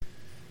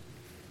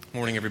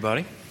Morning,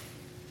 everybody,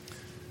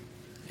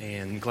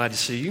 and glad to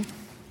see you.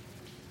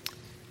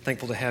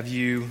 Thankful to have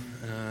you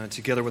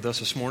together with us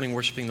this morning,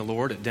 worshiping the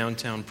Lord at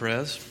Downtown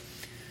Pres.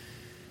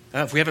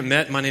 If we haven't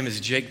met, my name is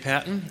Jake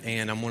Patton,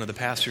 and I'm one of the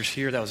pastors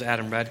here. That was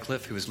Adam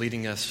Radcliffe, who was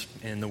leading us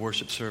in the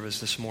worship service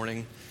this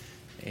morning,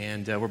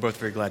 and we're both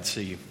very glad to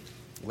see you.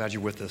 Glad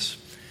you're with us.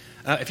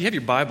 If you have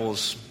your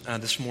Bibles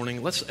this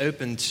morning, let's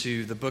open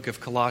to the book of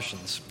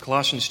Colossians.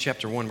 Colossians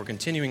chapter 1. We're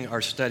continuing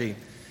our study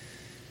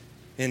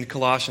in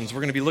Colossians. We're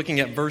going to be looking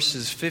at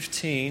verses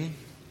 15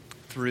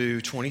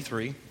 through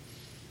 23.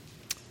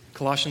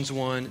 Colossians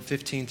 1,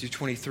 15 through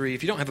 23.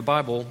 If you don't have a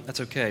Bible, that's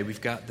okay. We've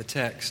got the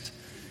text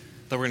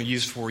that we're going to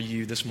use for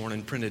you this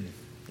morning printed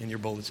in your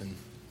bulletin.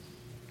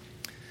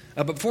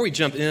 But before we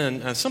jump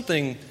in,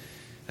 something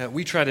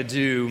we try to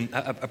do,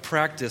 a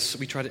practice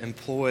we try to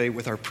employ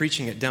with our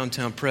preaching at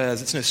Downtown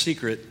Pres, it's no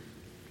secret,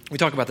 we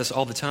talk about this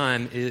all the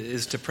time,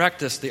 is to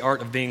practice the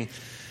art of being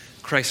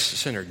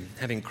Christ-centered,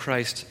 having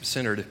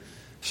Christ-centered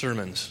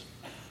sermons.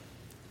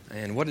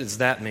 And what does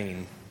that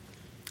mean?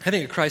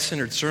 Having a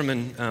Christ-centered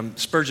sermon,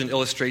 Spurgeon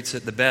illustrates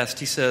it the best.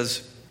 He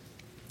says,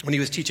 when he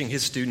was teaching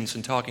his students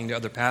and talking to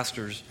other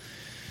pastors,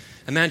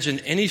 imagine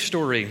any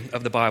story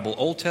of the Bible,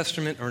 Old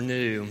Testament or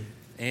New,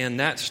 and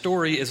that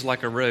story is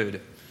like a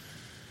road.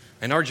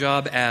 And our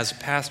job as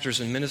pastors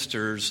and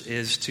ministers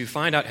is to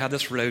find out how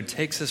this road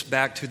takes us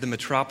back to the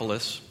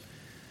metropolis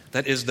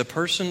that is the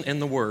person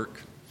and the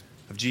work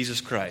of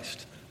Jesus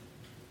Christ.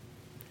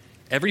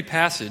 Every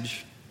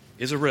passage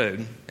is a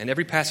road, and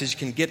every passage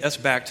can get us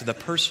back to the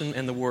person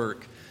and the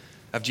work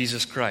of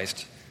Jesus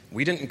Christ.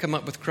 We didn't come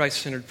up with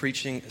Christ-centered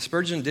preaching.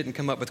 Spurgeon didn't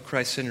come up with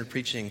Christ-centered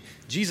preaching.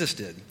 Jesus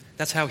did.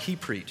 That's how he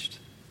preached.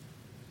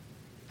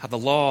 How the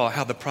law,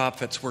 how the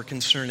prophets were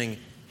concerning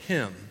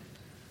him.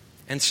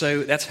 And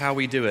so that's how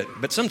we do it.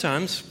 But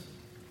sometimes,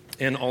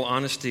 in all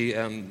honesty,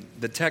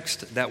 the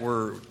text that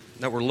we're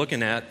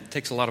looking at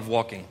takes a lot of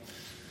walking.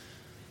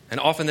 And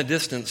off in the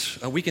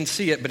distance, we can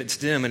see it, but it's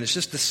dim, and it's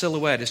just the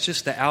silhouette. It's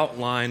just the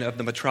outline of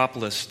the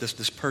metropolis,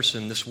 this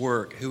person, this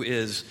work, who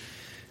is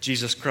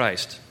Jesus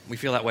Christ. We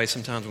feel that way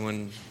sometimes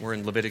when we're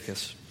in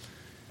Leviticus.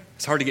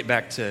 It's hard to get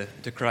back to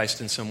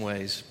Christ in some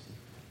ways.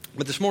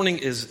 But this morning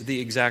is the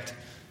exact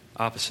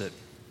opposite.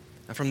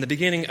 And from the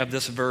beginning of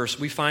this verse,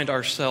 we find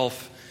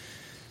ourselves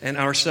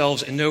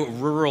in no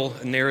rural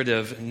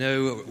narrative,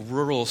 no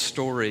rural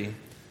story,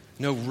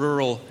 no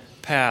rural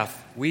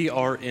path. We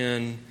are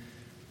in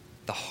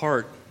the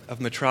heart of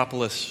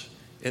Metropolis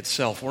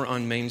itself. We're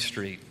on Main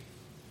Street.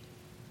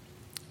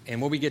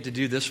 And what we get to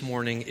do this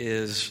morning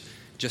is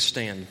just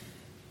stand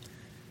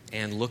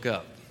and look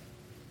up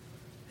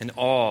in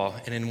awe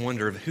and in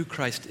wonder of who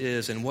Christ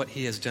is and what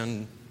he has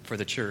done for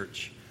the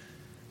church.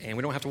 And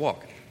we don't have to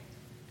walk.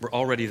 We're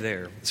already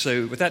there.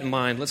 So with that in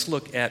mind, let's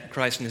look at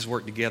Christ and his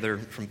work together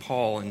from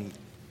Paul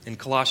in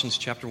Colossians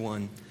chapter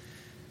 1,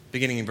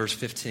 beginning in verse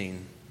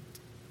 15.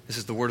 This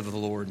is the word of the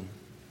Lord.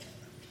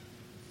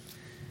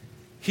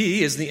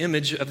 He is the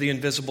image of the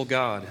invisible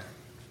God,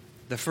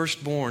 the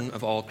firstborn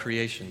of all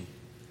creation.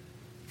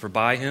 For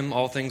by him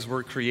all things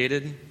were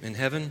created in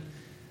heaven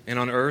and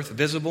on earth,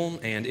 visible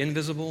and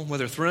invisible,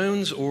 whether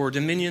thrones or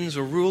dominions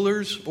or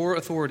rulers or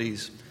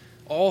authorities.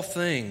 All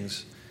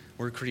things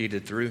were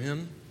created through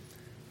him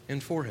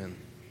and for him.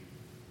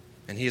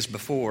 And he is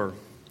before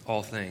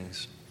all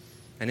things.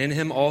 And in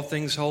him all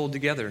things hold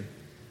together.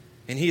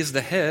 And he is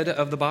the head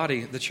of the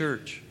body, the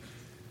church.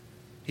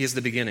 He is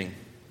the beginning,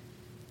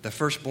 the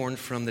firstborn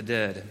from the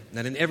dead,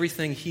 that in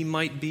everything he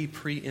might be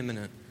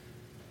preeminent.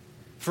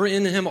 For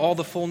in him all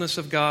the fullness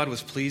of God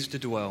was pleased to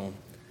dwell,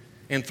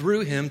 and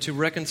through him to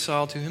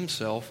reconcile to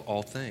himself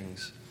all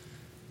things,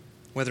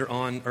 whether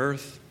on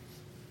earth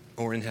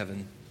or in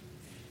heaven,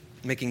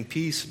 making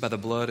peace by the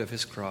blood of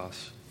his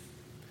cross.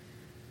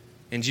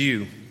 And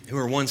you, who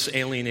were once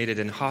alienated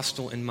and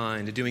hostile in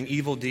mind, doing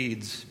evil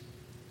deeds,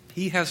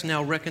 he has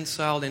now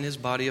reconciled in his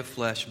body of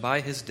flesh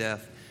by his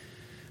death,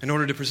 in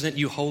order to present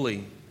you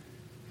holy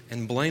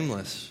and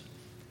blameless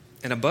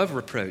and above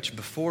reproach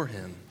before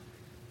him,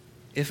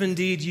 if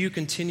indeed you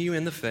continue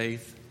in the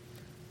faith,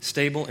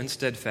 stable and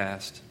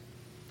steadfast,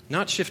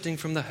 not shifting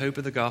from the hope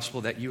of the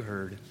gospel that you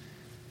heard,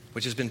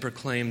 which has been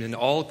proclaimed in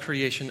all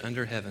creation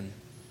under heaven,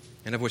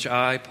 and of which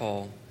I,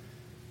 Paul,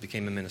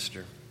 became a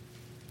minister.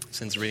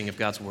 Since the reading of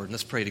God's word. And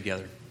let's pray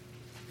together.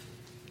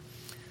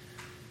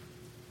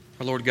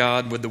 Our Lord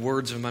God, would the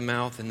words of my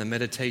mouth and the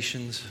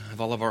meditations of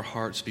all of our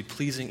hearts be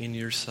pleasing in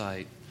your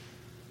sight.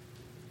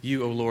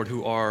 You, O Lord,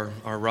 who are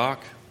our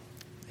rock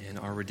and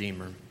our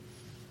Redeemer.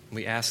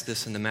 We ask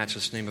this in the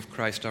matchless name of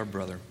Christ, our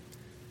brother.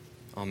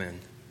 Amen.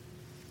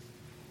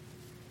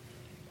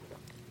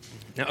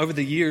 Now, over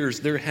the years,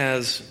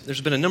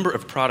 there's been a number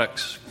of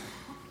products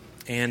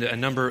and a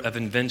number of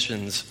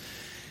inventions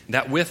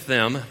that with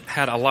them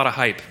had a lot of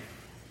hype.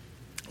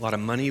 A lot of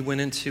money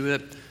went into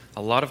it,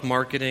 a lot of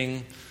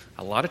marketing,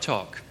 a lot of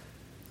talk,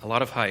 a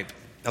lot of hype.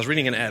 I was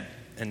reading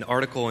an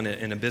article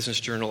in a business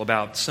journal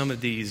about some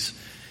of these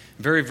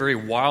very, very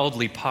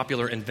wildly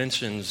popular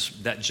inventions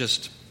that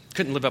just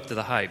couldn't live up to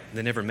the hype.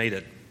 They never made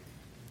it.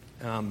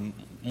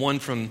 One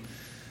from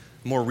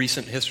more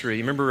recent history.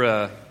 You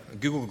remember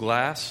Google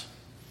Glass?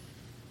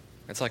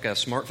 It's like a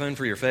smartphone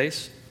for your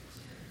face.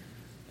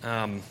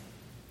 Didn't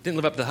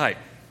live up to the hype,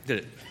 did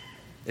it?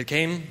 It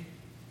came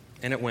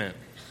and it went.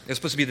 It was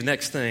supposed to be the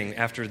next thing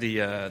after the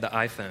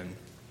iPhone.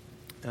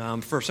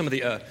 For some of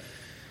the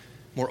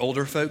more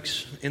older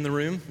folks in the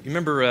room, you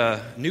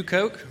remember New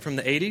Coke from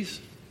the 80s?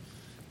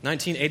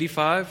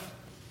 1985,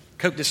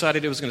 Coke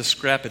decided it was going to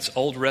scrap its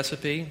old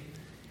recipe,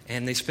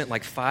 and they spent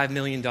like $5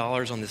 million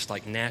on this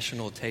like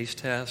national taste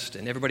test,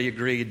 and everybody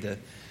agreed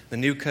the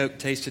new Coke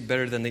tasted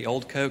better than the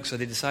old Coke, so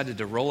they decided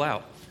to roll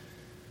out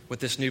with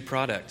this new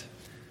product.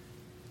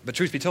 But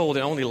truth be told,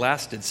 it only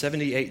lasted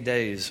 78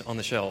 days on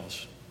the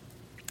shelves.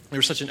 There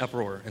was such an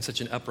uproar and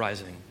such an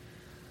uprising.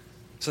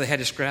 So they had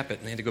to scrap it,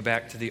 and they had to go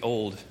back to the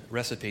old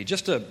recipe.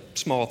 Just a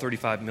small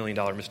 $35 million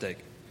mistake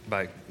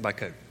by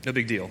Coke. No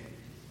big deal.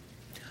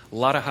 A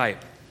lot of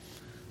hype,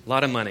 a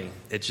lot of money.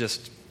 It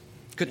just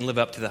couldn't live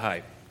up to the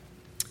hype.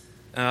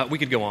 We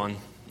could go on.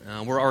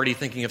 We're already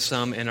thinking of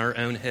some in our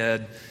own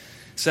head.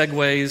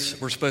 Segways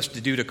we're supposed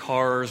to do to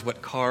cars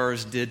what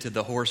cars did to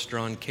the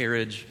horse-drawn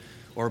carriage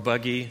or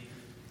buggy,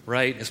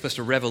 right? It's supposed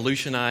to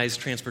revolutionize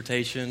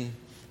transportation.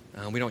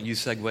 We don't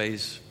use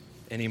Segways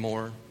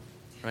anymore,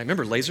 right?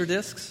 Remember laser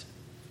discs?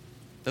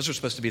 Those were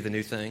supposed to be the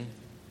new thing,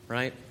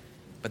 right?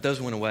 But those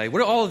went away.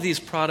 What are all of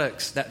these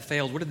products that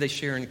failed? What did they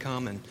share in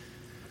common,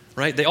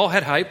 right? They all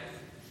had hype.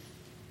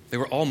 They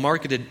were all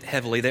marketed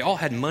heavily. They all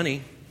had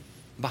money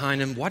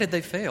behind them. Why did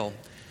they fail?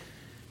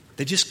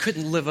 They just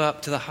couldn't live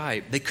up to the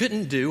hype. They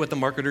couldn't do what the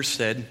marketers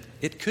said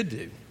it could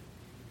do.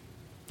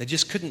 They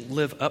just couldn't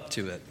live up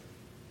to it.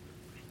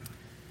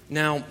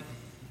 Now,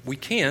 we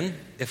can,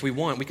 if we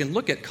want, we can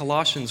look at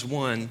Colossians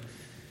 1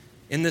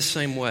 in this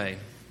same way.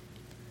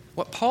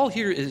 What Paul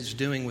here is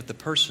doing with the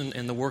person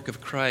and the work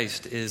of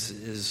Christ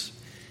is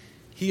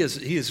he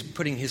is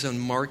putting his own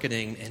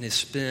marketing and his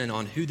spin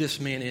on who this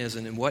man is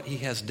and what he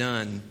has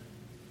done.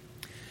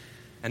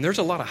 And there's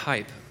a lot of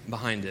hype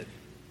behind it.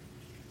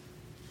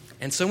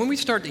 And so when we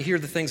start to hear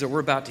the things that we're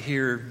about to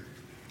hear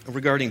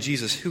regarding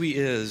Jesus, who he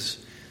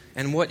is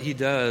and what he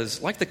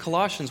does, like the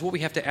Colossians, what we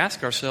have to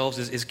ask ourselves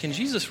is can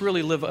Jesus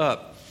really live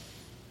up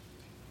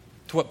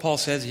to what Paul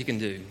says he can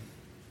do?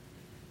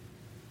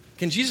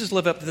 Can Jesus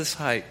live up to this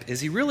hype?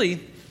 Is he really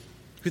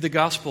who the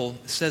gospel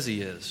says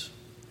he is?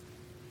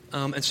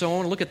 And so I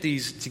want to look at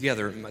these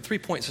together. My 3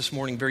 points this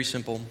morning, very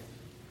simple,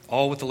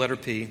 all with the letter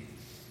P. It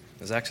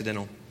was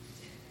accidental.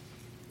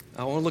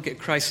 I want to look at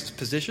Christ's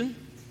position.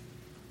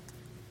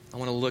 I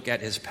want to look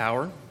at his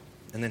power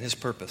and then his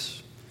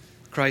purpose.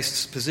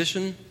 Christ's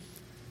position,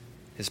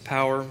 his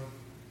power,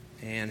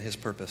 and his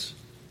purpose.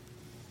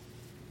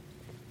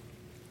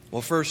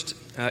 Well, first,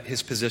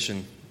 his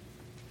position.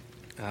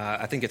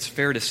 I think it's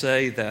fair to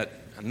say that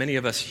many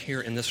of us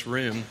here in this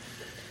room,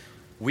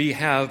 we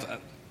have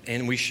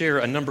and we share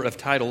a number of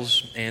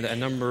titles and a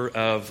number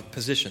of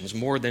positions,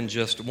 more than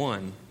just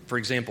one. For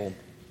example,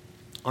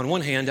 on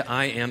one hand,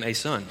 I am a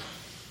son.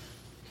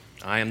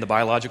 I am the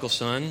biological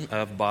son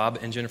of Bob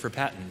and Jennifer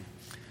Patton.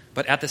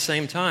 But at the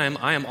same time,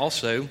 I am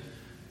also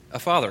a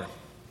father.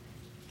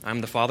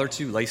 I'm the father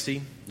to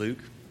Lacey, Luke,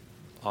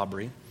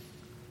 Aubrey,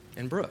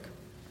 and Brooke.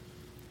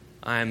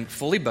 I'm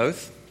fully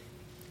both,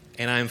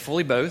 and I am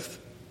fully both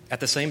at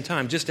the same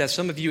time, just as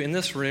some of you in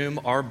this room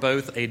are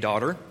both a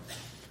daughter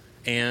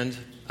and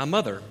a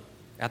mother.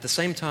 At the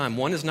same time,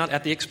 one is not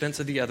at the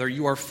expense of the other.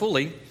 You are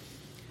fully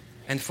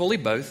and fully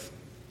both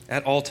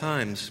at all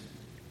times.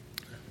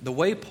 The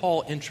way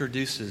Paul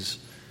introduces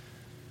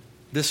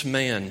this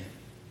man,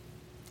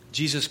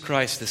 Jesus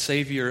Christ, the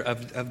Savior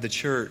of the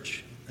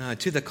church,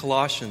 to the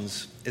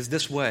Colossians is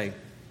this way.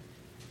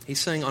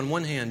 He's saying, on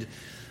one hand,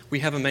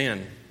 we have a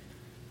man,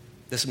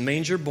 this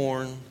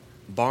manger-born,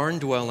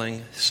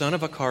 barn-dwelling, son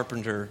of a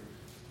carpenter,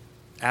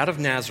 out of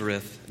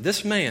Nazareth.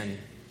 This man,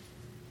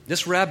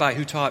 this rabbi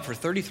who taught for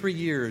 33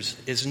 years,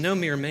 is no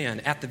mere man.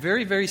 At the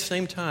very, very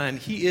same time,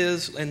 he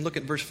is, and look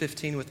at verse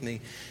 15 with me,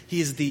 he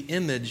is the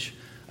image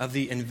of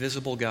the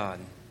invisible God.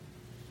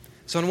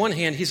 So on one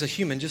hand, he's a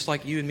human just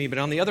like you and me, but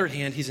on the other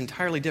hand, he's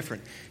entirely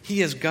different.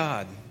 He is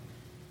God.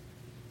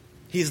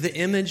 He is the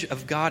image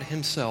of God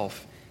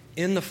himself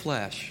in the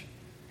flesh.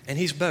 And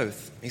he's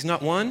both. He's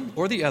not one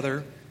or the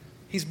other.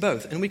 He's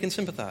both. And we can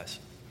sympathize.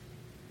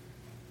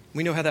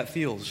 We know how that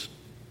feels.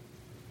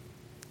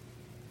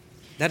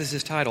 That is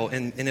his title.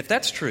 And if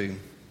that's true,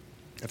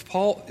 if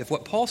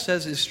what Paul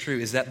says is true,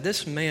 is that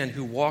this man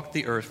who walked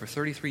the earth for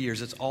 33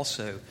 years is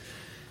also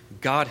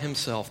God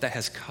himself, that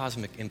has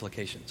cosmic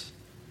implications.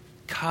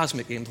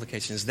 Cosmic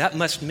implications. That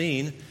must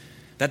mean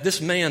that this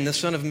man, the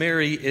son of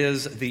Mary,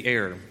 is the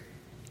heir.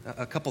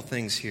 A couple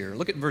things here.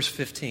 Look at verse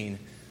 15.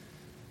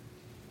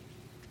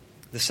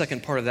 The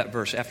second part of that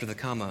verse after the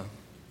comma.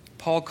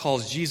 Paul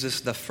calls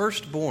Jesus the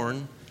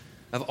firstborn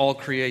of all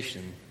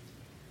creation.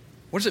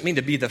 What does it mean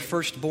to be the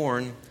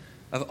firstborn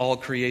of all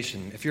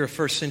creation? If you're a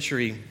first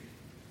century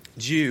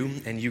Jew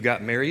and you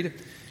got married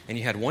and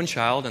you had one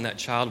child and that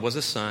child was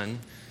a son,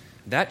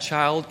 that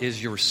child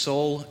is your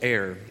sole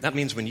heir. That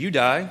means when you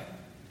die,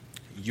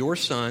 your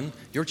son,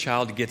 your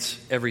child gets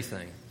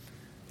everything.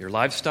 Your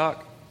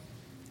livestock,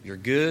 your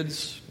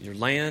goods, your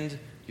land,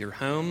 your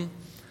home.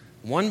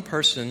 One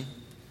person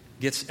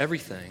gets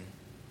everything.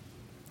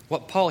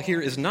 What Paul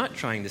here is not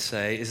trying to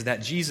say is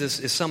that Jesus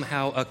is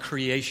somehow a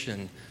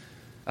creation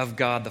of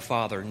God the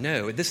Father.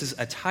 No, this is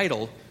a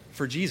title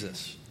for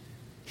Jesus.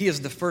 He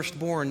is the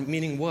firstborn,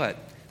 meaning what?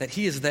 That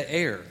he is the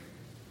heir.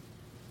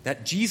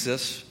 That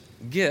Jesus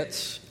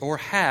gets or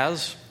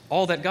has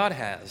all that God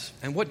has.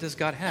 And what does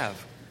God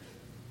have?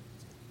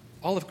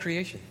 All of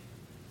creation.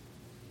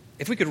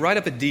 If we could write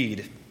up a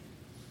deed,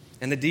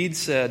 and the deed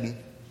said,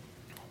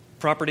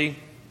 property,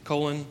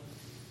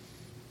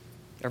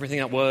 everything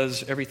that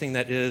was, everything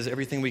that is,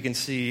 everything we can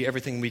see,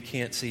 everything we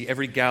can't see,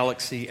 every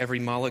galaxy, every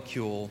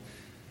molecule,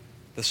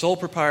 the sole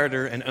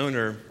proprietor and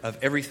owner of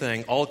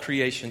everything, all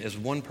creation, is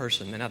one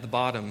person. And at the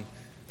bottom,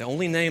 the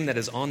only name that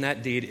is on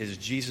that deed is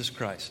Jesus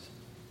Christ.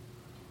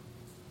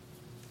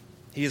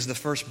 He is the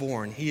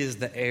firstborn. He is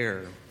the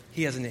heir.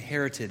 He has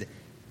inherited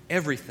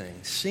everything,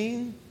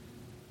 seen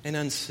and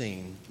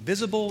unseen,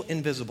 visible,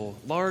 invisible,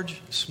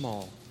 large,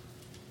 small.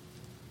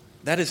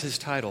 That is his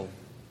title.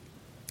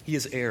 He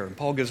is heir. And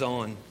Paul goes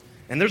on.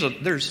 And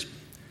there's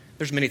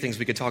many things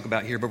we could talk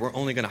about here, but we're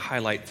only going to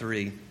highlight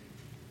 3.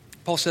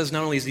 Paul says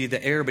not only is he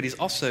the heir, but he's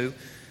also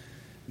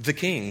the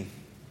king.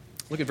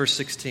 Look at verse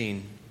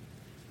 16.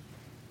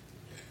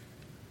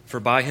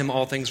 For by him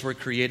all things were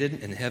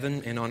created in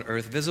heaven and on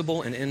earth,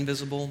 visible and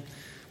invisible,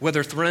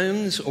 whether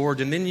thrones or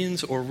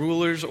dominions or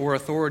rulers or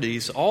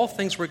authorities, all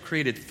things were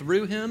created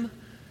through him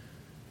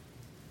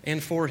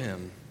and for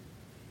him.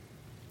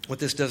 What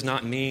this does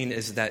not mean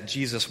is that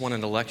Jesus won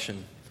an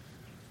election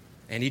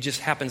and he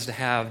just happens to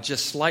have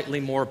just slightly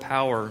more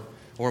power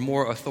or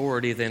more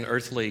authority than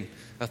earthly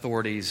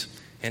authorities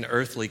and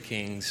earthly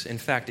kings. In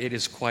fact, it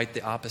is quite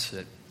the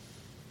opposite.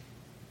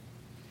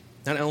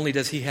 Not only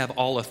does he have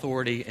all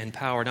authority and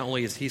power, not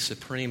only is he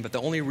supreme, but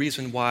the only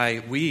reason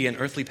why we and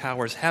earthly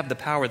powers have the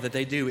power that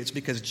they do is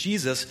because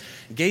Jesus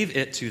gave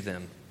it to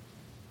them.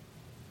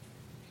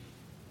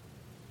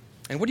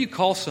 And what do you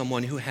call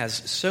someone who has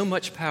so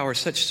much power,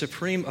 such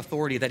supreme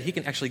authority that he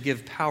can actually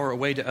give power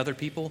away to other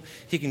people?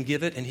 He can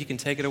give it and he can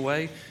take it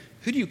away.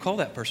 Who do you call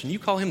that person? You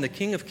call him the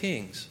King of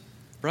Kings,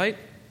 right?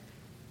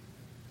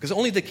 Because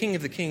only the King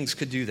of the Kings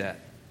could do that.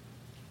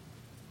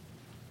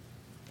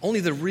 Only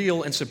the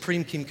real and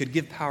supreme king could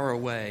give power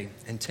away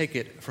and take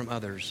it from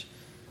others.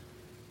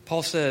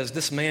 Paul says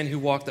this man who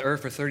walked the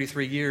earth for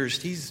 33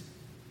 years, he's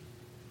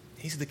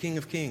the King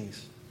of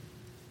Kings.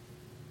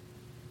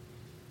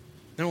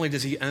 Not only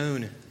does he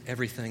own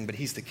everything, but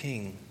he's the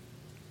king.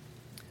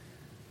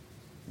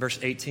 Verse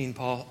 18,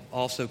 Paul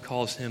also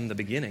calls him the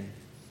beginning.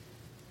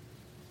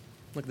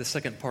 Look at the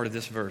second part of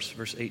this verse,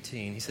 verse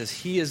 18. He says,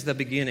 he is the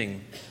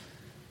beginning,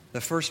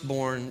 the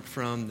firstborn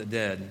from the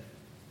dead.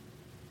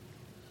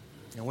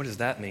 Now, what does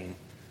that mean?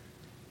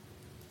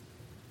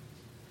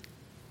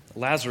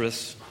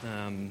 Lazarus,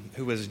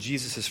 who was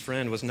Jesus'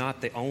 friend, was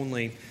not the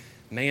only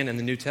man in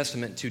the New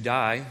Testament to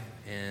die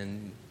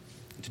and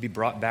to be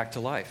brought back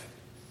to life,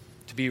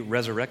 to be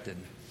resurrected.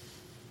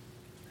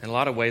 In a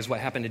lot of ways,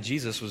 what happened to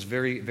Jesus was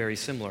very, very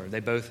similar.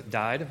 They both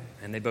died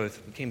and they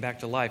both came back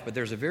to life, but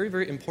there's a very,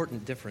 very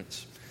important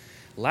difference.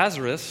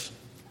 Lazarus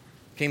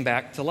came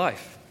back to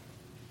life,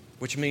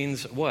 which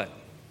means what?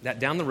 That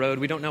down the road,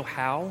 we don't know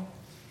how,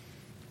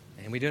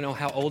 and we don't know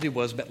how old he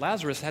was, but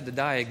Lazarus had to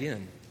die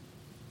again.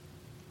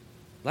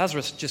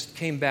 Lazarus just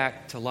came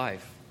back to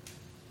life.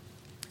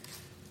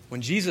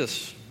 When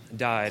Jesus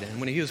died and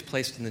when he was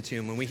placed in the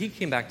tomb, when he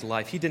came back to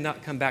life, he did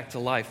not come back to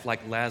life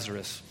like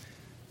Lazarus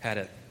had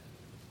it.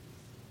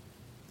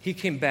 He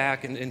came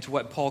back into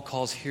what Paul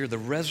calls here the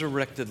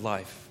resurrected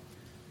life,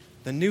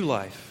 the new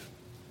life,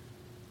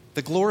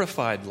 the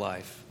glorified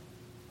life.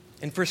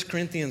 In 1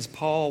 Corinthians,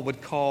 Paul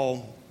would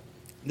call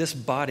this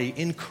body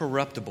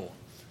incorruptible.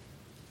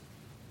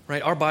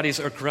 Right? Our bodies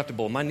are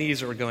corruptible. My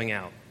knees are going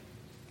out.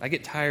 I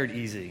get tired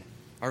easy.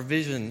 Our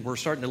vision, we're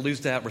starting to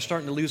lose that. We're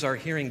starting to lose our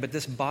hearing. But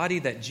this body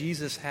that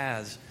Jesus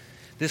has,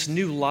 this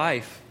new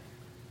life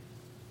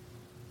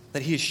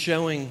that he is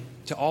showing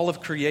to all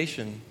of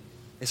creation,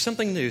 is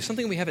something new,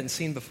 something we haven't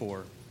seen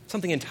before,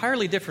 something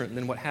entirely different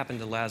than what happened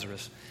to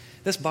Lazarus.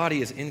 This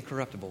body is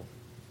incorruptible.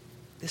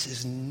 This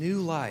is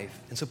new life.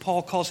 And so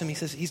Paul calls him, he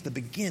says, he's the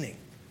beginning,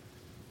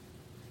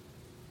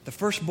 the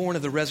firstborn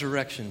of the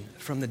resurrection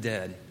from the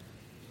dead.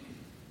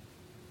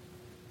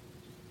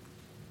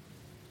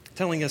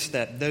 Telling us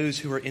that those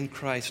who are in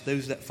Christ,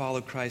 those that follow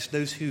Christ,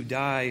 those who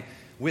die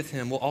with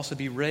him will also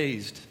be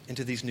raised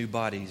into these new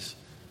bodies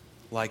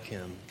like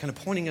him. Kind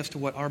of pointing us to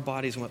what our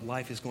bodies and what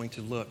life is going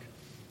to look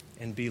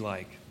and be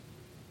like.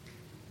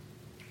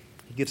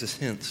 He gives us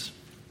hints.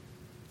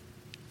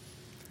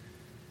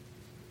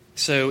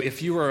 So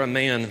if you are a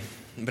man,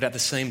 but at the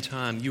same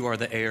time you are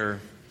the heir,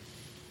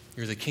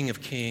 you're the King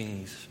of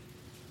Kings,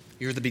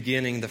 you're the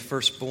beginning, the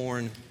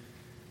firstborn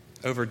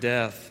over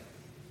death,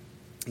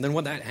 and then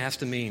what that has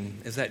to mean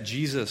is that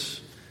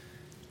Jesus,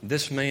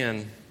 this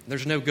man,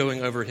 there's no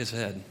going over his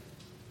head,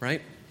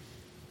 right?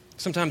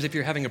 Sometimes if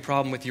you're having a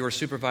problem with your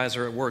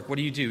supervisor at work, what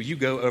do? You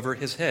go over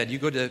his head. You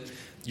go to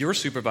your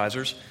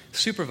supervisor's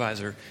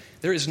supervisor.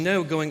 There is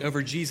no going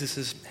over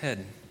Jesus'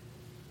 head.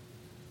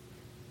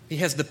 He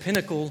has the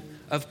pinnacle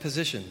of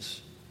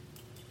positions.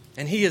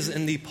 And he is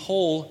in the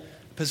pole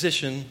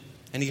position,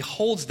 and he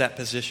holds that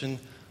position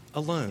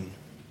alone.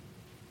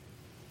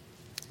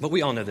 But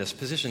we all know this.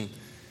 Position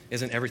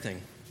isn't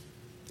everything,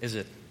 is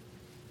it?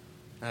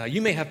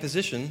 You may have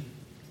position,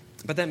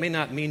 but that may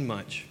not mean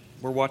much.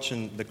 We're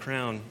watching The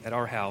Crown at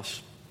our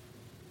house,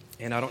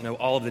 and I don't know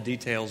all of the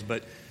details,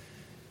 but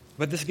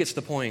this gets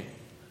the point.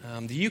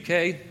 The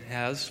UK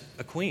has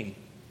a queen.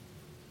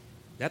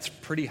 That's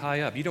pretty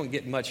high up. You don't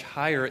get much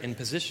higher in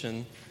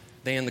position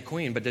than the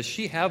queen, but does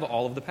she have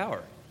all of the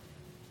power?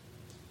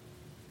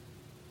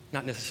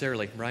 Not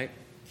necessarily, right?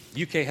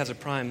 UK has a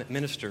prime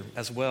minister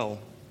as well.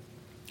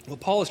 What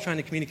Paul is trying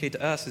to communicate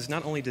to us is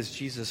not only does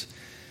Jesus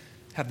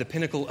have the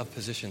pinnacle of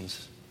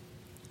positions,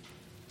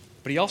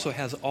 but he also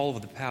has all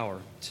of the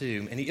power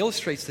too. And he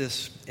illustrates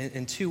this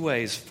in two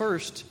ways.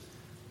 First,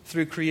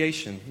 through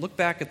creation. Look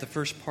back at the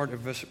first part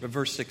of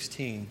verse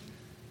 16.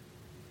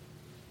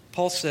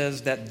 Paul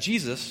says that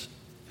Jesus,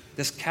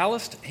 this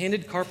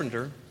calloused-handed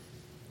carpenter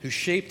who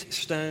shaped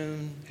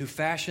stone, who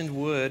fashioned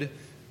wood,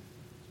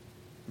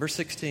 verse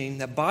 16,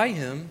 that by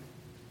him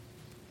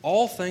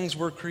all things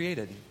were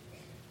created.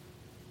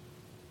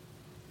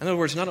 In other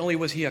words, not only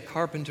was he a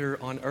carpenter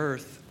on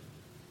earth,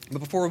 but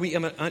before we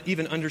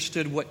even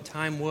understood what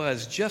time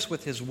was, just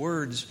with his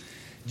words,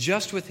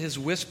 just with his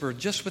whisper,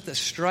 just with the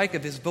strike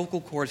of his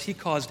vocal cords, he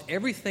caused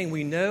everything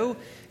we know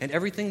and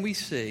everything we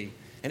see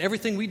and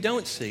everything we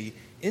don't see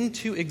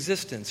into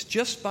existence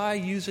just by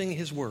using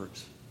his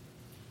words.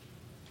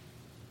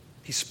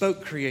 He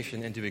spoke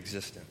creation into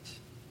existence.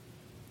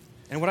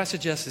 And what I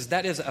suggest is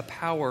that is a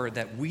power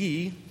that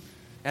we,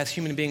 as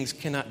human beings,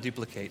 cannot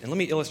duplicate. And let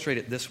me illustrate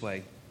it this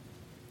way.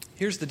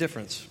 Here's the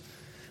difference.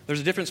 There's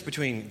a difference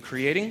between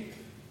creating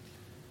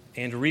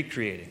and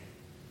recreating.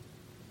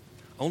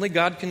 Only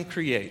God can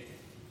create.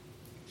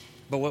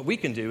 But what we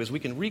can do is we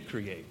can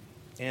recreate.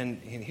 And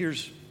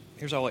here's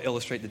how I'll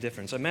illustrate the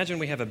difference. Imagine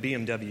we have a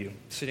BMW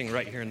sitting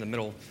right here in the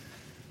middle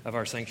of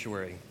our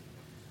sanctuary.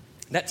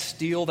 That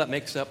steel that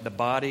makes up the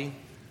body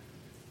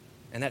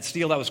and that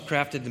steel that was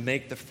crafted to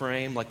make the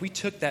frame, like we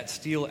took that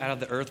steel out of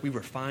the earth, we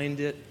refined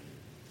it,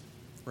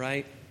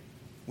 right?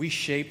 We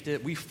shaped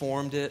it, we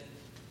formed it,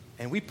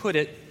 and we put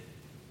it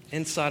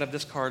inside of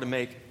this car to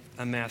make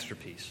a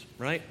masterpiece,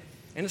 right?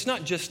 And it's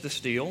not just the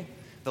steel.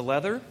 The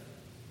leather,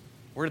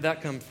 where did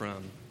that come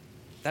from?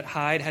 That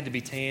hide had to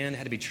be tanned,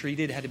 had to be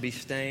treated, had to be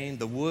stained.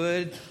 The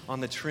wood on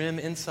the trim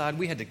inside,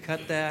 we had to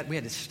cut that, we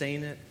had to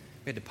stain it,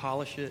 we had to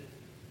polish it.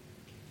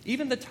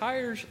 Even the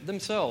tires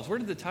themselves, where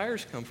did the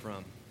tires come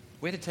from?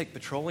 We had to take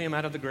petroleum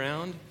out of the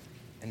ground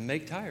and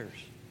make tires.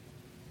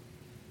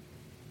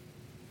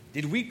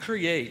 Did we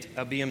create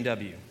a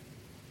BMW?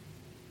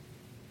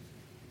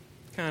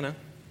 Kind of.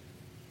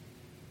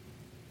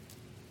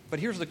 But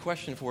here's the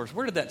question for us.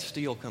 Where did that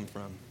steel come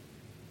from?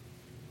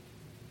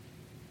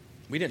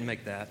 We didn't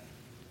make that.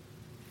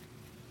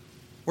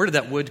 Where did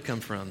that wood come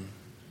from?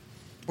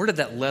 Where did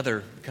that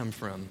leather come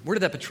from? Where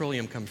did that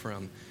petroleum come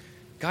from?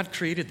 God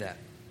created that.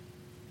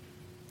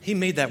 He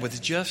made that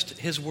with just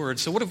his word.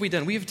 So what have we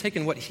done? We have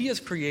taken what he has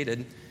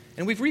created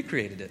and we've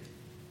recreated it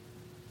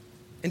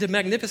into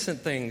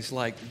magnificent things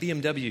like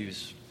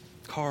BMWs,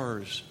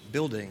 cars,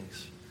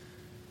 buildings.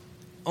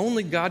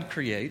 Only God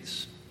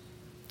creates,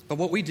 but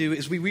what we do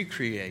is we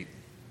recreate.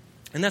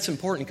 And that's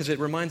important because it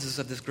reminds us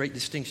of this great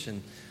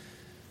distinction.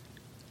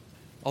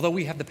 Although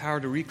we have the power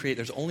to recreate,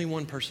 there's only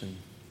one person,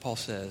 Paul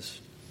says,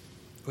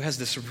 who has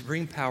the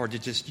supreme power to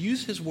just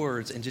use his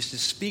words and just to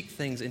speak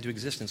things into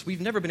existence.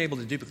 We've never been able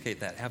to duplicate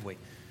that, have we?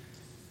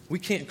 We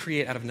can't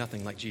create out of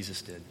nothing like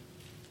Jesus did.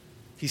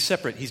 He's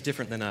separate. He's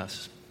different than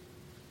us.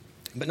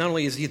 But not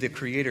only is he the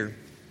creator,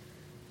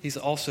 he's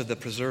also the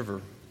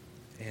preserver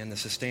and the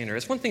sustainer.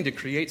 It's one thing to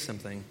create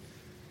something,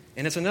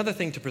 and it's another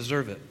thing to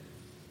preserve it.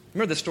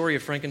 Remember the story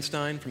of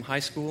Frankenstein from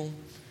high school?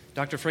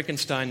 Dr.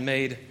 Frankenstein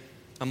made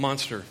a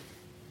monster.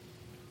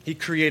 He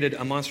created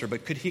a monster,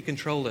 but could he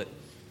control it?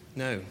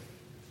 No,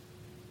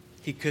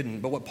 he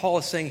couldn't. But what Paul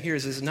is saying here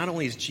is not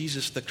only is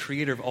Jesus the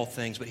creator of all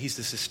things, but he's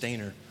the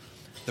sustainer,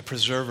 the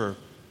preserver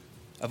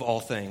of all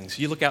things.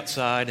 You look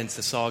outside and it's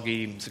a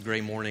soggy, it's a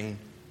gray morning,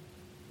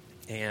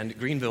 and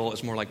Greenville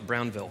is more like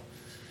Brownville.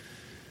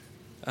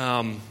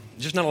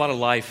 Just not a lot of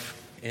life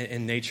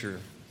in nature.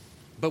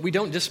 But we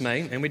don't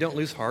dismay and we don't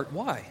lose heart.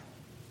 Why?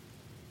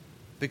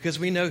 Because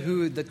we know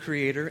who the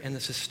creator and the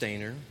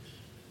sustainer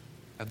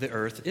of the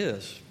earth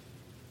is.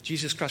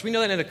 Jesus Christ. We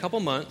know that in a couple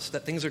months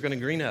that things are going to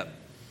green up.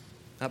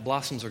 That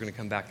blossoms are going to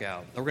come back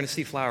out. We're going to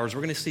see flowers.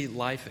 We're going to see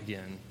life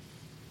again.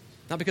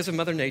 Not because of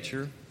Mother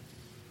Nature,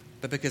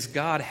 but because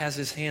God has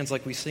his hands,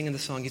 like we sing in the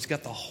song. He's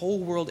got the whole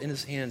world in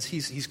his hands.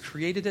 He's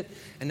created it,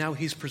 and now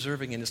he's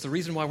preserving it. It's the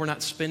reason why we're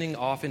not spinning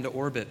off into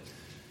orbit,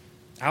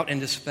 out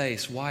into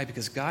space. Why?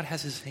 Because God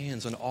has his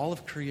hands on all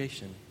of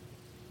creation,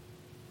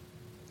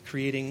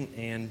 creating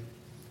and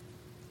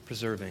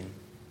preserving.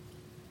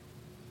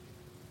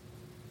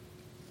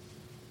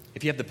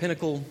 if you have the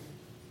pinnacle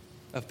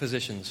of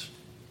positions,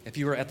 if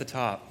you are at the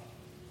top,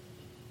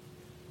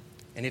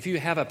 and if you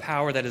have a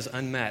power that is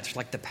unmatched,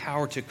 like the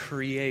power to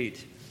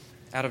create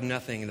out of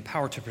nothing, the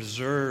power to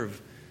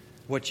preserve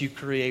what you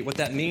create, what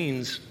that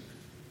means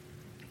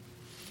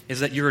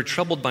is that you are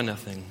troubled by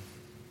nothing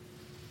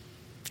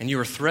and you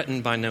are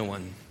threatened by no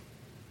one.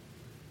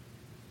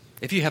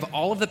 If you have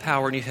all of the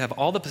power and you have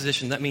all the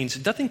position, that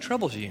means nothing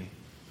troubles you.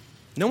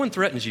 No one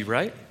threatens you,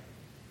 right?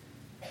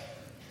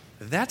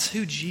 That's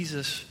who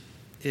Jesus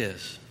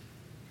is.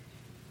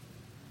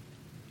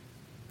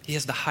 He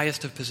has the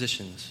highest of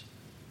positions,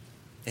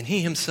 and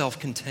he himself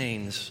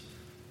contains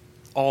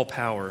all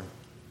power.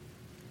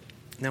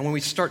 Now, when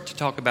we start to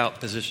talk about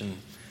position,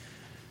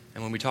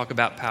 and when we talk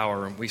about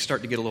power, we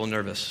start to get a little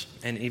nervous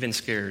and even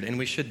scared, and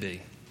we should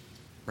be,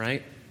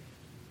 right?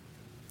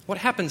 What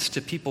happens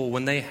to people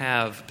when they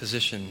have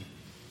position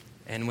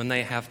and when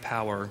they have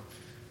power?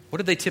 What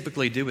do they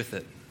typically do with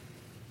it?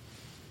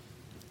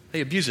 They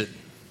abuse it,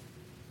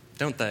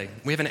 don't they?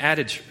 We have an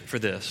adage for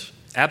this.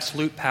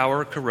 Absolute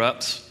power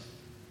corrupts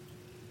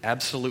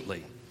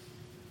absolutely.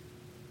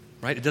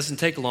 Right? It doesn't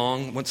take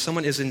long. Once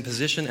someone is in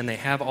position and they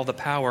have all the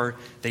power,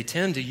 they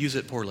tend to use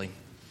it poorly.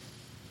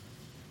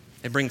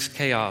 It brings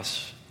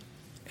chaos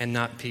and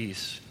not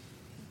peace.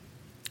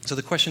 So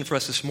the question for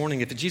us this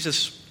morning, if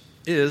Jesus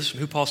is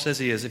who Paul says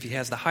he is, if he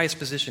has the highest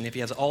position, if he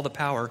has all the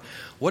power,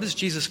 what is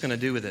Jesus going to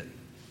do with it?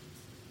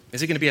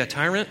 Is he going to be a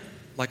tyrant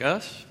like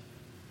us?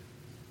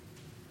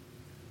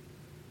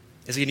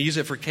 Is he going to use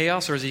it for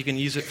chaos, or is he going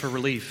to use it for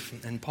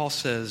relief? And Paul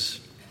says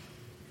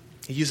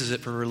he uses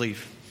it for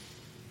relief.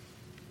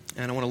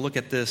 And I want to look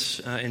at this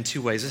in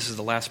two ways. This is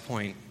the last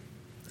point,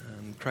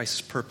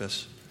 Christ's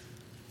purpose.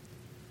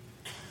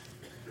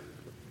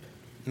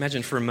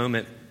 Imagine for a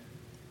moment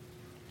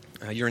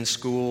you're in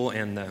school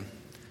and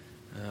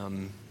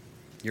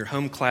your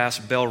home class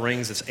bell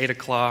rings. It's 8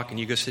 o'clock and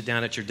you go sit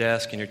down at your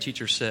desk and your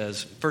teacher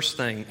says, first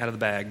thing out of the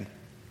bag,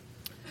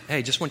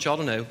 hey, just want y'all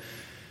to know,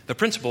 the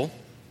principal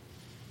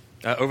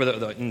over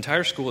the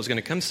entire school is going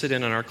to come sit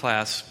in on our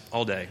class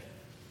all day.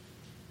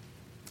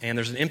 And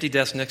there's an empty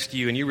desk next to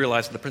you, and you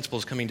realize that the principal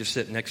is coming to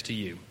sit next to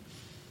you.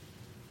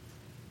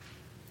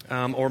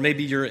 Or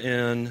maybe you're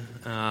in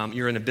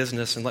a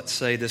business, and let's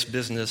say this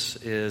business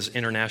is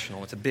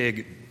international. It's a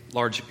big,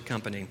 large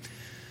company.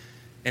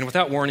 And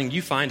without warning,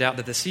 you find out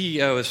that the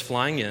CEO is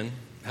flying in,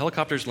 a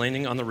helicopter's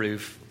landing on the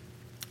roof,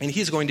 and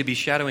he's going to be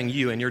shadowing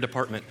you and your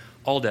department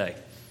all day,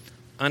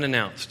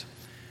 unannounced.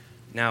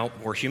 Now,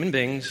 we're human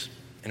beings,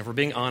 and if we're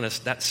being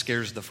honest, that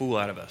scares the fool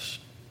out of us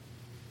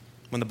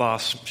when the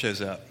boss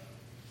shows up.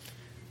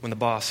 When the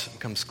boss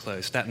comes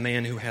close, that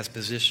man who has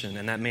position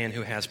and that man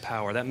who has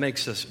power, that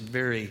makes us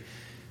very,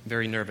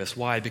 very nervous.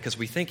 Why? Because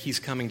we think he's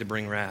coming to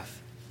bring wrath.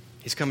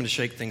 He's coming to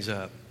shake things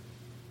up.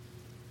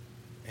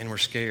 And we're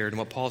scared. And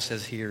what Paul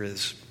says here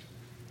is,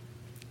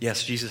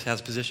 yes, Jesus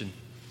has position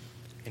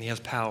and he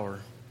has power,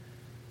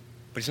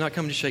 but he's not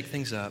coming to shake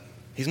things up.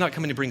 He's not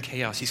coming to bring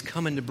chaos. He's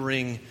coming to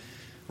bring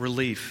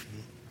relief.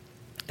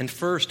 And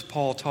first,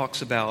 Paul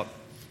talks about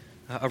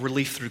a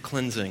relief through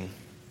cleansing.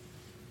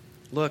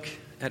 Look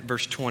at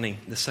verse 20,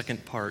 the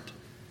second part.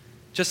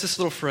 Just this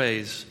little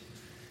phrase,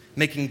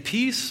 making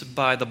peace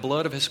by the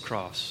blood of his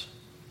cross.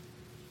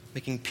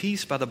 Making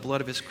peace by the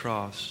blood of his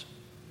cross.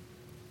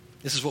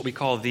 This is what we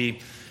call the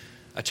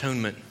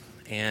atonement.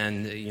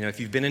 And,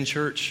 if you've been in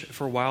church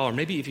for a while, or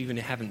maybe if you even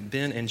haven't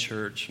been in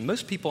church,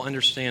 most people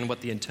understand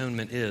what the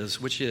atonement is,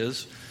 which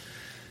is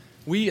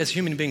we as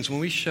human beings, when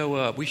we show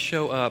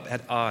up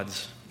at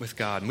odds with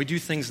God, and we do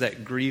things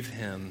that grieve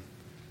him.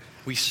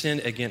 We sin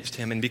against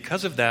him, and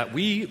because of that,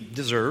 we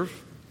deserve,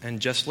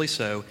 and justly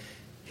so,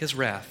 his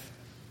wrath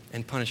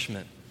and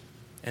punishment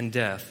and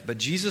death. But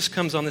Jesus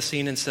comes on the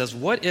scene and says,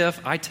 what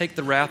if I take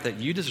the wrath that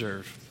you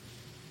deserve?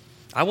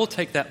 I will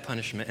take that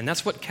punishment, and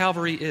that's what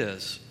Calvary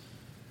is.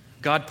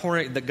 God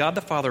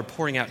the Father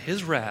pouring out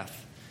his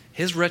wrath,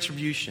 his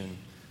retribution,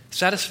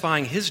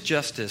 satisfying his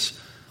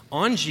justice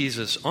on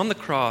Jesus, on the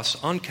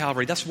cross, on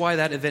Calvary. That's why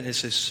that event is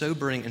so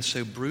sobering and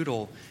so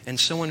brutal and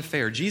so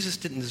unfair. Jesus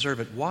didn't deserve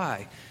it.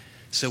 Why?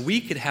 So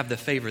we could have the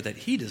favor that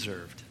he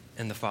deserved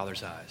in the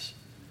Father's eyes.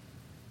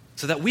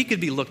 So that we could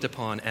be looked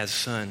upon as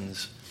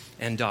sons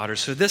and daughters.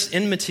 So this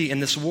enmity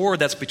and this war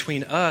that's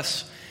between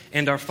us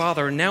and our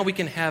Father, now we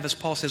can have, as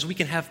Paul says, we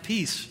can have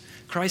peace.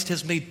 Christ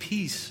has made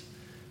peace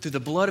through the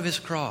blood of his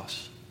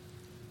cross.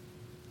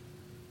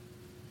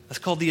 That's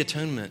called the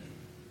atonement.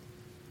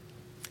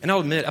 And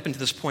I'll admit, up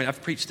until this point,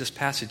 I've preached this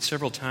passage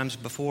several times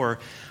before.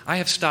 I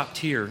have stopped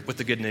here with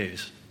the good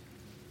news.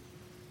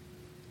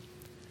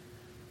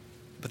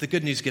 But the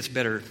good news gets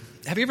better.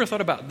 Have you ever thought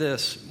about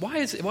this? Why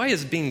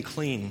is being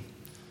clean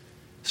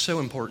so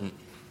important?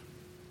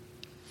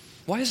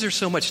 Why is there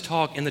so much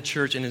talk in the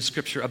church and in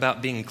Scripture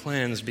about being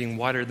cleansed, being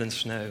whiter than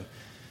snow?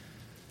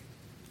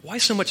 Why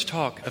so much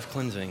talk of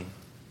cleansing?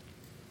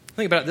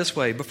 Think about it this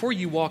way. Before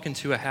you walk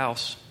into a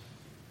house,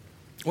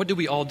 what do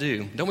we all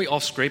do? Don't we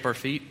all scrape our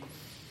feet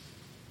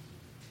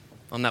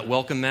on that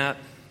welcome mat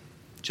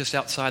just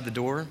outside the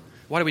door?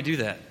 Why do we do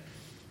that?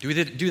 Do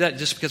we do that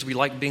just because we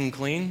like being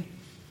clean?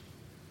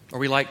 Or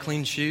we like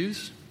clean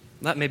shoes?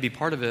 That may be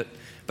part of it.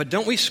 But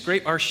don't we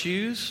scrape our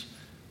shoes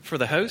for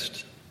the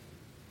host?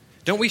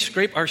 Don't we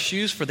scrape our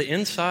shoes for the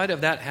inside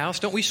of that house?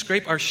 Don't we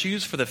scrape our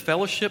shoes for the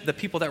fellowship, the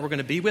people that we're going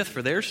to be with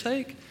for their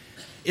sake?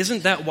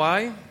 Isn't that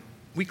why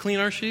we clean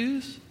our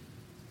shoes?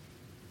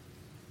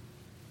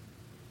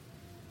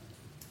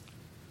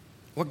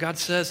 What God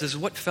says is,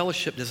 what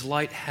fellowship does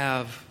light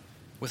have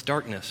with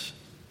darkness?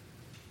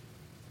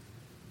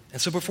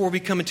 And so before we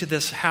come into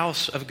this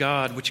house of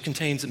God, which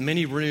contains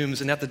many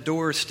rooms, and at the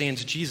door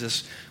stands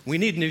Jesus, we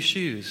need new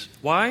shoes.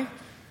 Why?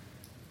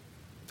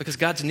 Because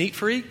God's a neat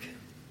freak?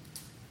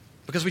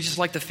 Because we just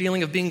like the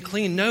feeling of being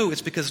clean? No,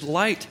 it's because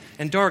light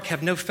and dark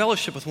have no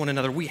fellowship with one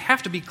another. We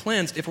have to be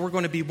cleansed if we're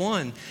going to be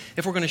one,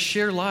 if we're going to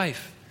share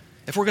life,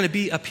 if we're going to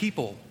be a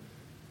people.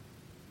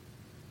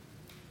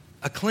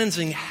 A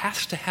cleansing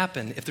has to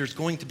happen if there's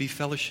going to be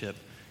fellowship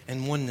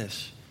and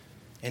oneness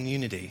and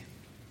unity.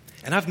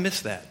 And I've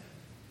missed that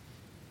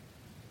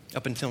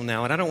up until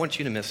now, and I don't want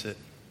you to miss it.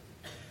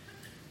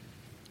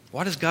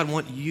 Why does God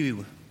want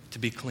you to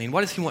be clean?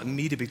 Why does he want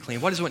me to be clean?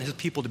 Why does he want his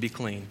people to be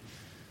clean?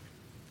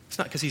 It's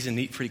not because he's a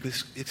neat freak.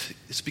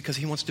 It's because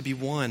he wants to be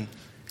one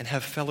and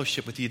have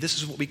fellowship with you. This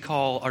is what we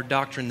call our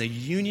doctrine, the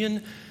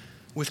union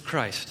with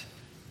Christ.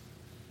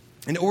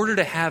 In order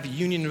to have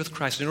union with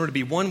Christ, in order to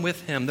be one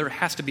with him, there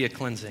has to be a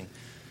cleansing.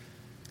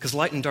 Because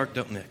light and dark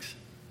don't mix.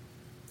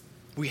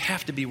 We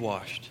have to be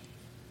washed.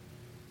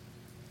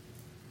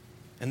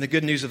 And the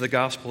good news of the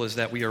gospel is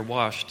that we are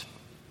washed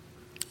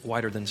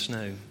whiter than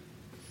snow.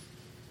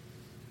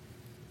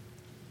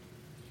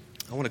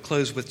 I want to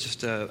close with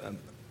just a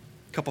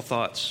couple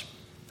thoughts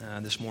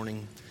this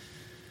morning.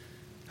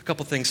 A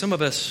couple things. Some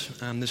of us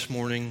this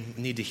morning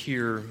need to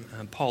hear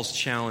Paul's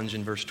challenge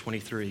in verse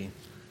 23.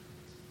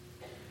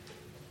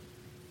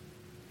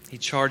 He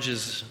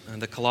charges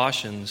the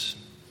Colossians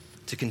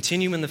to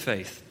continue in the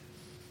faith,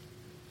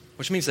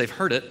 which means they've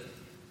heard it.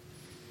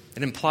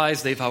 It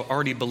implies they've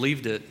already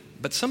believed it.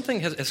 But something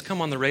has come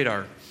on the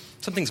radar.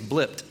 Something's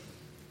blipped.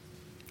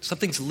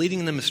 Something's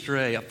leading them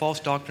astray, a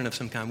false doctrine of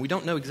some kind. We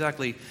don't know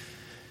exactly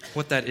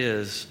what that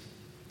is.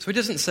 So he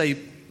doesn't say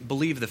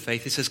believe the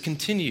faith. He says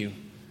continue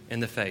in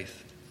the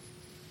faith.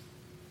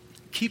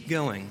 Keep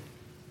going.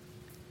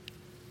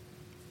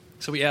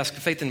 So we ask,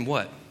 faith in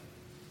what?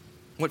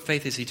 What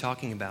faith is he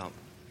talking about?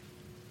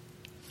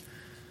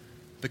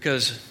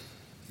 Because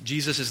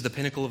Jesus is the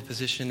pinnacle of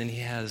position and he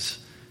has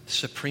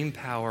supreme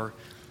power.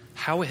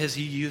 How has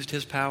he used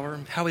his power?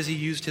 How has he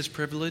used his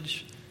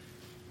privilege?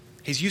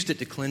 He's used it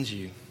to cleanse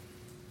you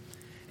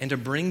and to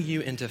bring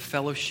you into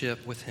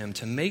fellowship with him,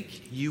 to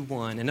make you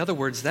one. In other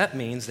words, that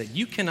means that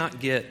you cannot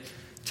get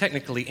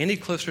technically any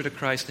closer to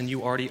Christ than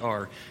you already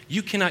are.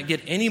 You cannot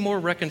get any more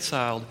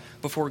reconciled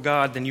before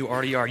God than you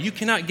already are. You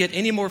cannot get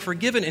any more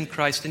forgiven in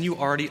Christ than you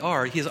already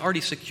are. He has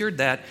already secured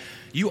that.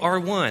 You are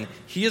one.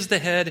 He is the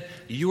head.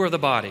 You are the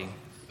body.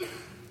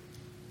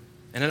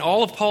 And in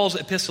all of Paul's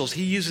epistles,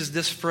 he uses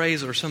this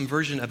phrase or some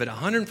version of it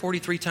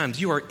 143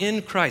 times. You are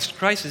in Christ.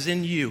 Christ is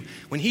in you.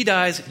 When he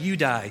dies, you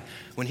die.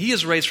 When he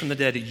is raised from the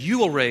dead, you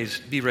will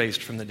be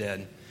raised from the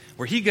dead.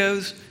 Where he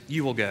goes,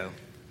 you will go.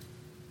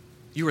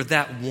 You are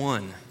that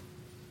one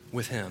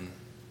with him.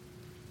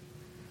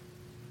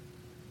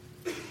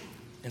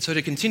 And so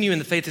to continue in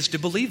the faith is to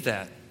believe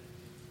that,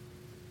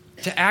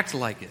 to act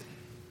like it.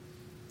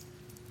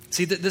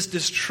 See,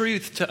 this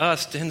truth to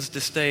us tends to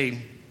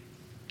stay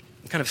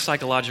kind of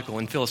psychological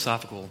and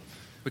philosophical.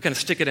 We kind of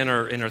stick it in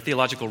our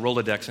theological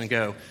Rolodex and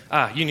go,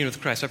 union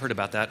with Christ, I've heard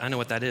about that. I know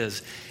what that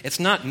is. It's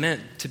not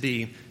meant to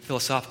be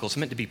philosophical. It's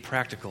meant to be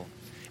practical.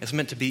 It's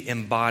meant to be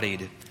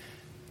embodied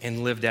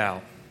and lived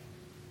out.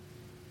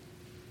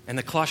 And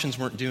the Colossians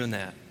weren't doing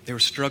that. They were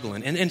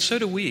struggling. And so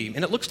do we.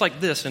 And it looks like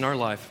this in our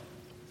life.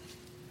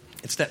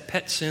 It's that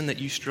pet sin that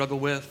you struggle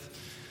with.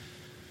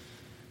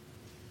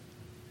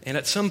 And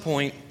at some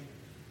point,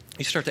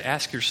 you start to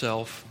ask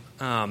yourself,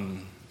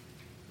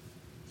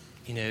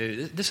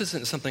 this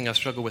isn't something I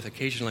struggle with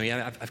occasionally.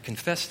 I've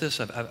confessed this.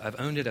 I've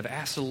owned it. I've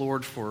asked the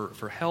Lord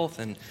for health.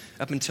 And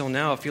up until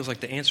now, it feels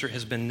like the answer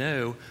has been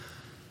no.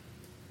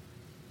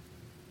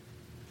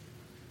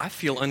 I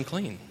feel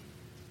unclean.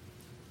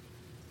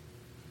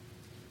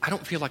 I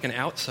don't feel like an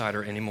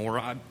outsider anymore.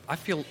 I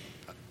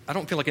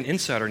don't feel like an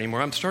insider anymore.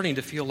 I'm starting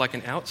to feel like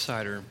an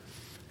outsider.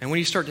 And when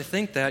you start to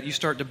think that, you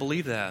start to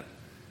believe that.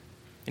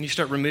 And you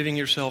start removing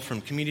yourself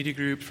from community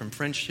groups, from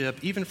friendship,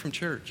 even from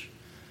church.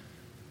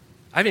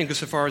 I even go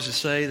so far as to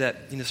say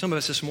that some of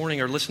us this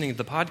morning are listening to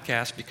the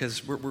podcast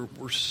because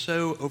we're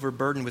so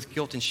overburdened with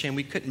guilt and shame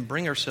we couldn't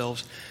bring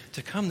ourselves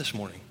to come this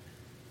morning.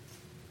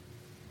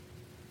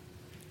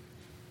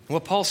 And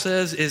what Paul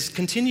says is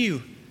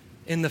continue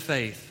in the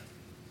faith.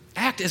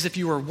 Act as if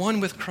you are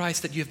one with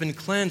Christ, that you have been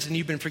cleansed and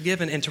you've been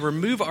forgiven, and to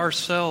remove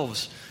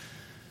ourselves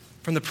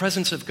from the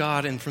presence of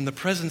God and from the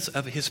presence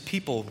of his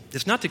people.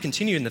 It's not to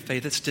continue in the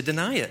faith, it's to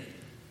deny it.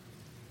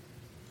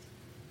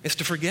 It's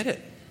to forget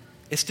it.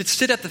 It's to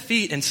sit at the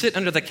feet and sit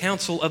under the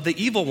counsel of the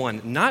evil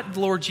one, not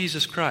the Lord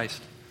Jesus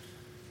Christ.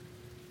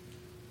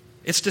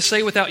 It's to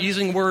say without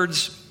using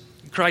words,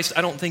 Christ,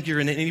 I don't think you're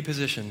in any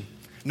position,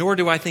 nor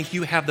do I think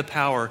you have the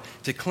power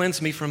to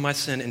cleanse me from my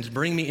sin and to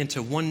bring me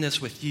into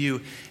oneness with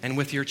you and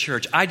with your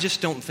church. I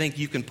just don't think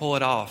you can pull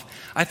it off.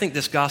 I think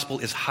this gospel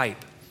is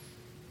hype.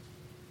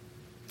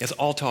 It's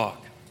all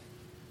talk.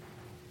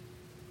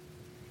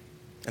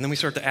 And then we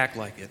start to act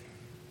like it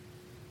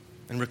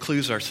and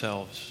recluse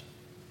ourselves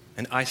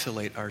and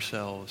isolate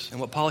ourselves. And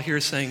what Paul here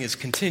is saying is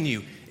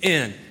continue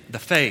in the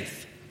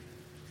faith.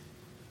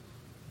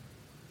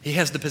 He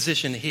has the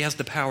position, he has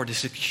the power to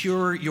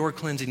secure your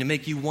cleansing, to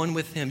make you one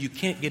with him. You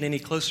can't get any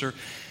closer.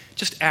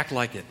 Just act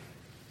like it.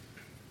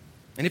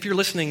 And if you're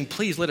listening,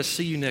 please let us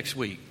see you next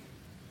week.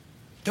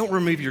 Don't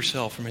remove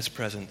yourself from his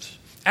presence.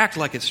 Act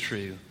like it's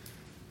true.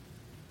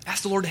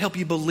 Ask the Lord to help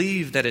you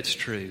believe that it's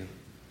true.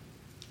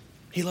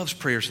 He loves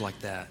prayers like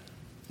that.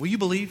 Will you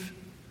believe?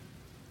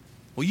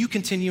 Will you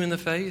continue in the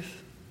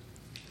faith?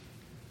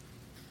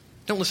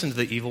 Don't listen to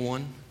the evil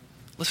one.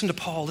 Listen to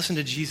Paul. Listen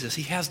to Jesus.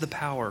 He has the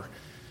power.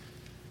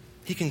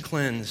 He can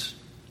cleanse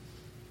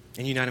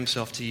and unite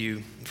himself to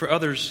you. For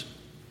others,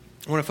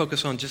 I want to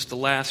focus on just the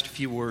last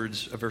few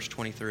words of verse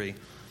 23.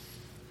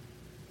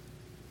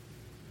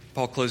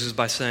 Paul closes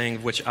by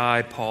saying, which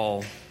I,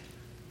 Paul,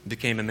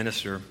 became a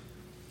minister.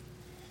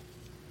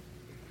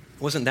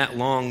 It wasn't that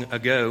long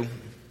ago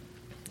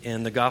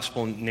in the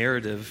gospel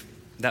narrative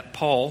that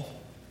Paul,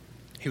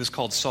 he was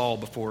called Saul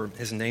before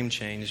his name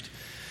changed.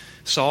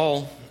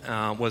 Saul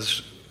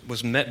was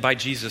met by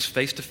Jesus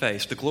face to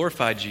face, the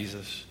glorified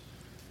Jesus,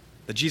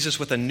 the Jesus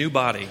with a new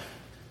body.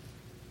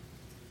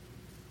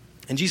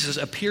 And Jesus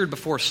appeared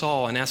before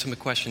Saul and asked him a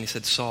question. He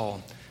said,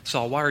 Saul,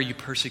 why are you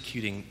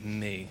persecuting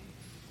me?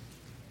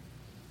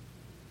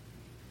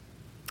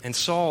 And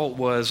Saul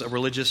was a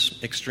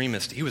religious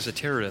extremist. He was a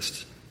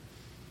terrorist.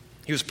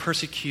 He was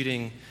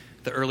persecuting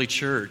the early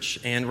church.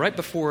 And right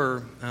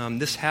before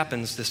this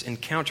happens, this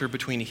encounter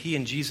between he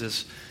and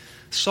Jesus,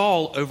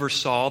 Saul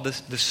oversaw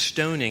the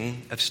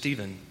stoning of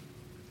Stephen.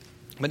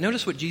 But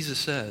notice what Jesus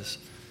says,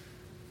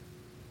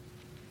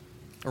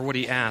 or what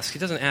he asks. He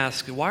doesn't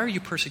ask, why are you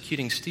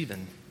persecuting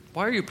Stephen?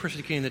 Why are you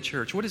persecuting the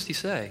church? What does he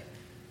say?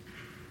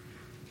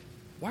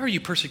 Why are you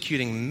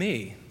persecuting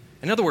me?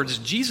 In other words,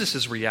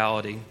 Jesus'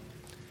 reality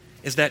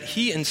is that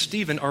he and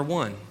Stephen are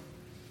one.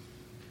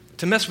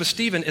 To mess with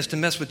Stephen is to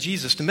mess with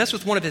Jesus. To mess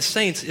with one of his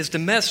saints is to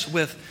mess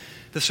with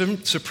the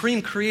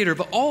supreme creator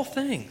of all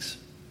things.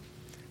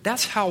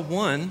 That's how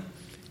one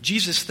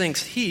Jesus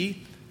thinks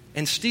he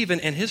and Stephen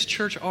and his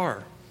church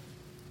are.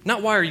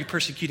 Not why are you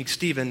persecuting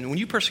Stephen? When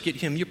you persecute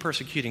him, you're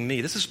persecuting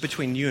me. This is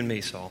between you and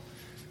me, Saul.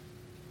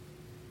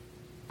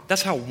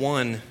 That's how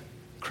one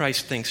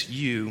Christ thinks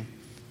you,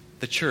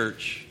 the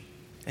church,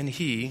 and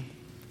he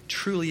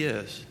truly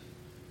is.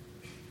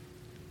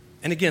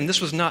 And again,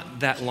 this was not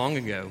that long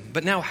ago.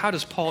 But now, how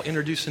does Paul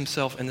introduce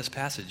himself in this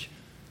passage?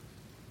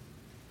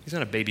 He's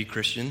not a baby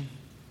Christian.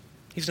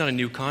 He's not a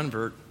new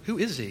convert. Who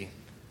is he?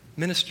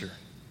 Minister,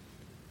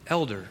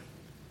 elder,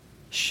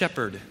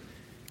 shepherd,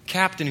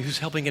 captain who's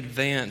helping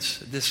advance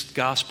this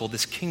gospel,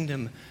 this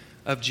kingdom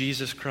of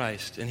Jesus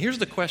Christ. And here's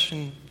the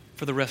question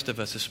for the rest of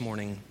us this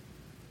morning.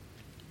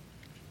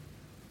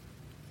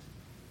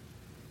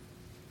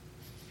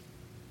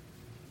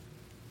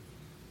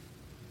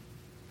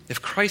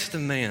 If Christ the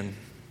man,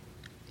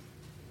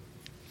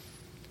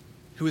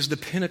 who is the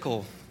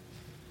pinnacle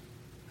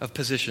of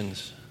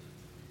positions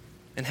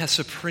and has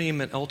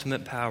supreme and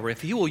ultimate power,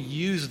 if he will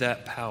use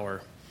that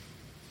power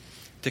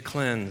to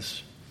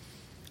cleanse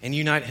and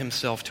unite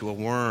himself to a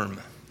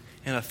worm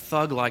and a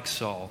thug like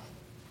Saul,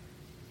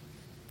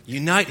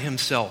 unite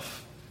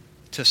himself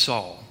to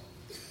Saul,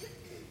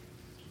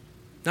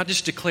 not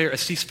just declare a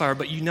ceasefire,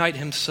 but unite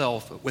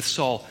himself with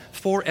Saul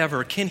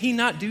forever, can he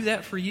not do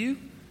that for you?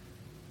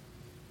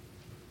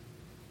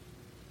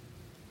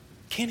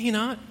 Can he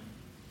not?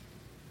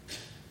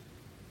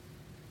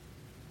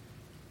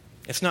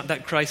 It's not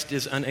that Christ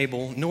is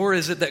unable, nor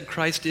is it that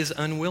Christ is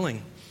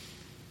unwilling.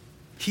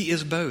 He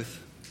is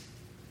both,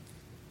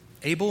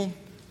 able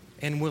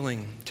and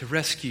willing to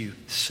rescue,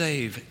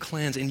 save,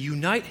 cleanse, and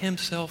unite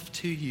himself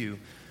to you.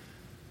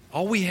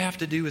 All we have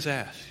to do is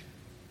ask.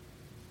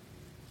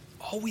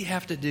 All we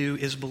have to do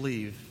is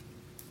believe.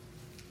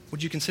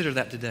 Would you consider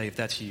that today if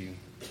that's you?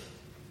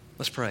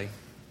 Let's pray.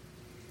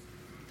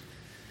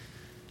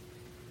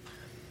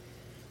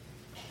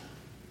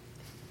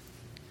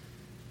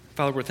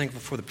 Father, we're thankful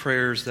for the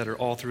prayers that are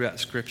all throughout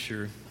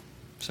Scripture.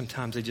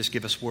 Sometimes they just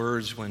give us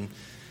words when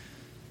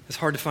it's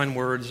hard to find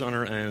words on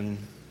our own.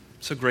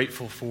 So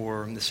grateful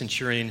for the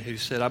centurion who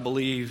said, I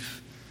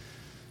believe,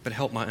 but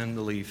help my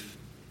unbelief.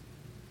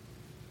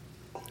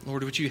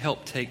 Lord, would you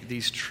help take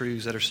these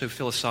truths that are so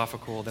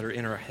philosophical, that are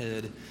in our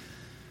head,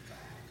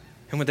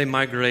 and would they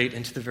migrate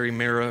into the very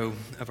marrow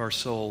of our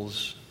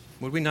souls?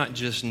 Would we not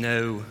just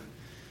know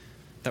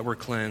that we're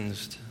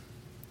cleansed?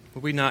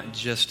 Would we not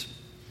just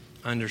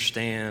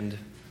understand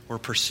or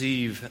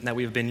perceive that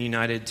we have been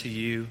united to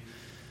you?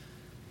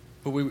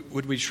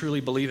 Would we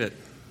truly believe it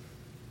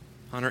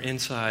on our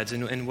insides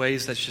in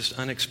ways that's just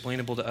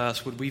unexplainable to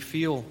us? Would we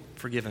feel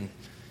forgiven?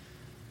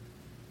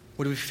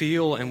 Would we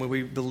feel and would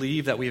we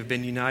believe that we have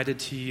been united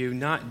to you,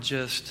 not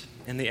just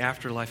in the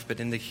afterlife, but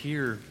in the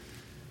here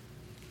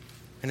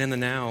and in the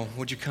now?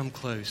 Would you come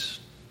close?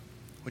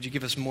 Would you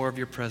give us more of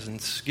your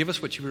presence? Give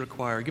us what you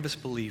require. Give us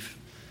belief.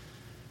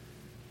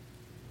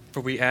 For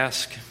we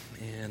ask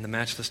in the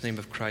matchless name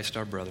of Christ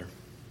our brother.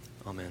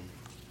 Amen.